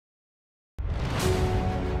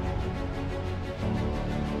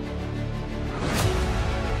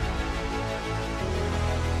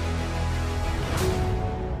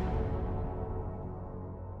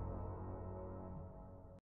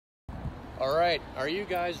Alright, are you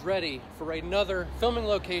guys ready for another filming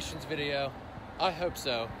locations video? I hope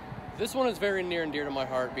so. This one is very near and dear to my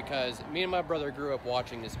heart because me and my brother grew up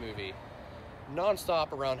watching this movie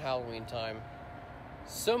non-stop around Halloween time.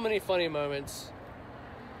 So many funny moments,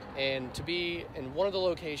 and to be in one of the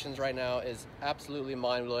locations right now is absolutely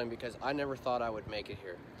mind-blowing because I never thought I would make it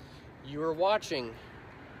here. You are watching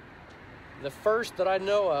the first that I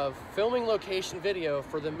know of filming location video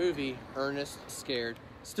for the movie Ernest Scared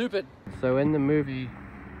Stupid. So in the movie,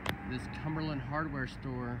 this Cumberland hardware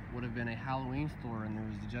store would have been a Halloween store, and there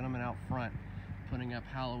was a gentleman out front putting up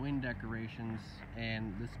Halloween decorations,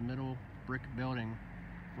 and this middle brick building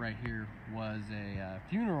right here was a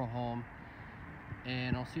funeral home.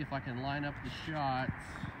 And I'll see if I can line up the shots.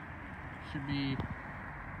 Should be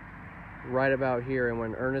right about here, and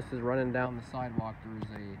when Ernest is running down the sidewalk,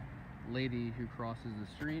 there's a lady who crosses the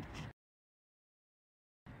street.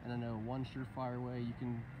 And I know one surefire way you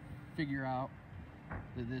can figure out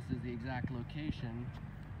that this is the exact location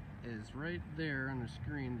is right there on the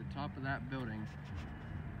screen, the top of that building.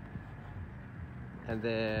 And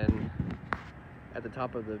then at the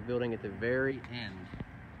top of the building at the very end.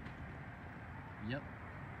 Yep.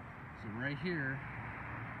 So right here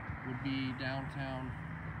would be downtown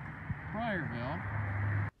Pryorville.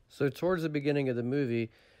 So towards the beginning of the movie,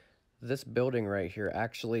 this building right here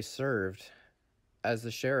actually served as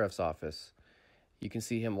the sheriff's office. You can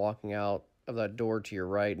see him walking out of that door to your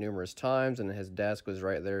right numerous times, and his desk was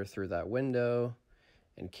right there through that window.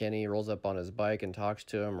 And Kenny rolls up on his bike and talks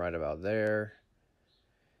to him right about there.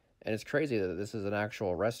 And it's crazy that this is an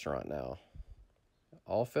actual restaurant now.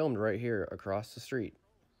 All filmed right here across the street.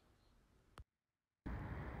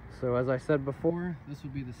 So as I said before, this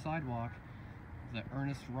would be the sidewalk that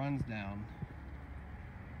Ernest runs down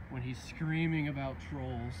when he's screaming about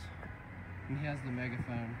trolls. And he has the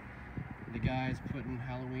megaphone. The guy's putting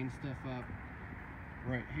Halloween stuff up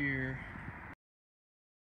right here.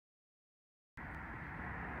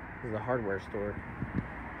 This is a hardware store.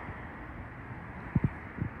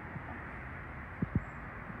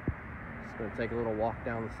 Just gonna take a little walk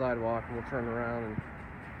down the sidewalk and we'll turn around and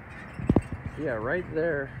yeah, right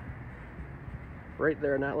there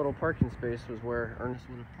in that little parking space was where Ernest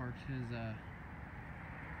would have parked his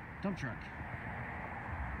dump truck.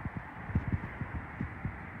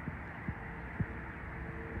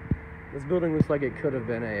 This building looks like it could have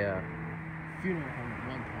been a funeral home at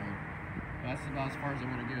one point. That's about as far as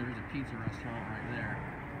I'm going to go. There's a pizza restaurant right there.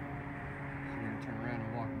 So we're going to turn around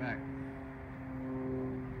and walk back.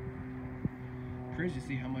 Crazy to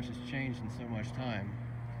see how much has changed in so much time.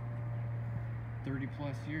 30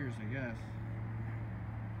 plus years, I guess.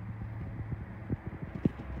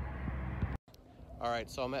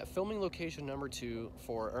 Alright, so I'm at filming location number 2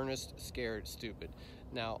 for Ernest Scared Stupid.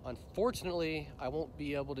 Now, unfortunately, I won't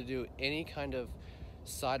be able to do any kind of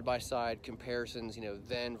side-by-side comparisons, you know,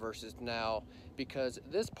 then versus now, because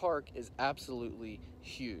this park is absolutely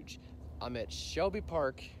huge. I'm at Shelby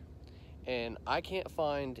Park, and I can't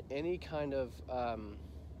find any kind of,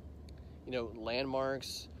 you know,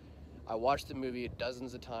 landmarks. I watched the movie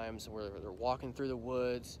dozens of times where they're walking through the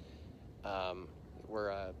woods,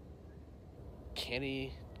 where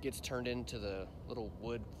Kenny gets turned into the little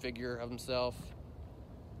wood figure of himself,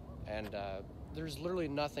 and there's literally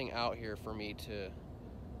nothing out here for me to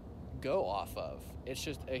go off of. It's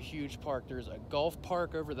just a huge park. There's a golf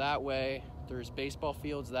park over that way, there's baseball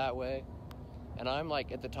fields that way, and I'm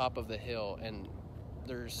like at the top of the hill, and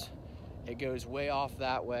it goes way off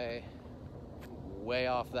that way,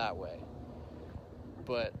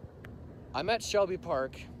 but I'm at Shelby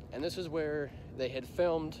Park, and this is where they had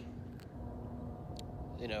filmed,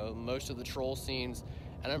 you know, most of the troll scenes,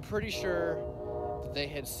 and I'm pretty sure that they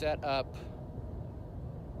had set up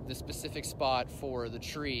the specific spot for the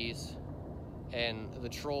trees and the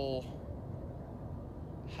troll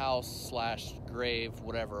house slash grave,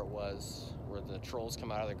 whatever it was, where the trolls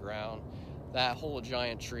come out of the ground, that whole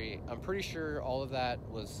giant tree. I'm pretty sure all of that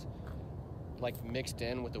was like mixed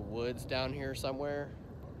in with the woods down here somewhere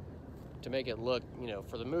to make it look, you know,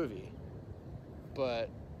 for the movie.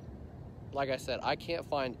 But like I said, I can't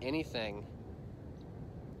find anything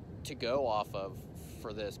to go off of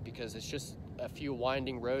for this because it's just a few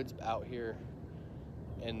winding roads out here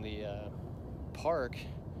in the park,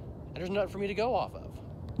 and there's nothing for me to go off of.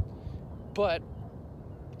 But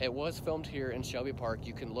it was filmed here in Shelby Park.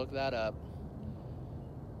 You can look that up.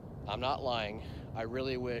 I'm not lying. I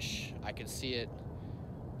really wish I could see it.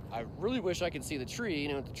 I really wish I could see the tree, you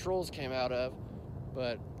know, what the trolls came out of,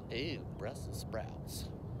 but ew, Brussels sprouts.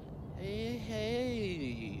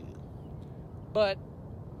 Hey. But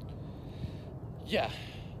yeah,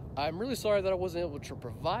 I'm really sorry that I wasn't able to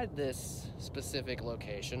provide this specific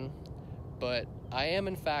location, but I am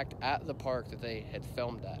in fact at the park that they had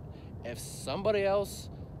filmed at. If somebody else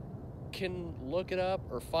can look it up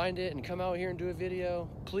or find it and come out here and do a video,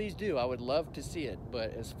 please do. I would love to see it.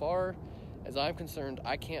 But as far as I'm concerned,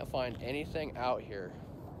 I can't find anything out here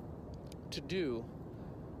to do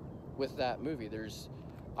with that movie.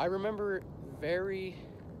 I remember very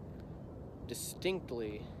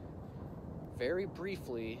distinctly, very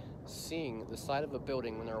briefly, seeing the side of a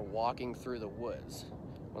building when they're walking through the woods,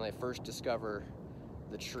 when they first discover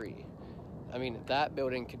the tree. I mean, that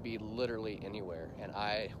building could be literally anywhere, and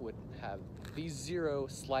I would have the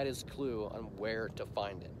slightest clue on where to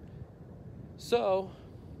find it. So,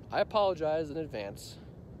 I apologize in advance.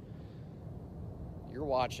 You're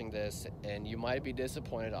watching this, and you might be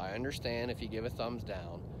disappointed. I understand if you give a thumbs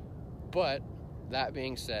down. But, that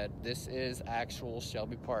being said, this is actual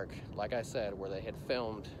Shelby Park, like I said, where they had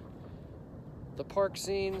filmed the park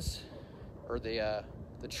scenes, or the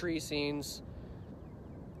tree scenes.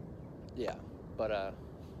 Yeah, but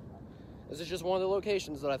this is just one of the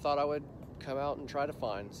locations that I thought I would come out and try to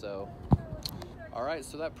find. So, alright,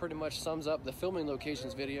 so that pretty much sums up the filming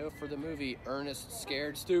locations video for the movie Ernest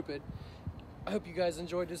Scared Stupid. I hope you guys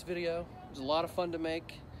enjoyed this video. It was a lot of fun to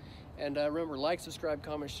make. And remember, like, subscribe,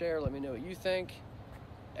 comment, share. Let me know what you think.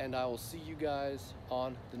 And I will see you guys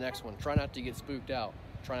on the next one. Try not to get spooked out.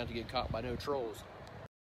 Try not to get caught by no trolls.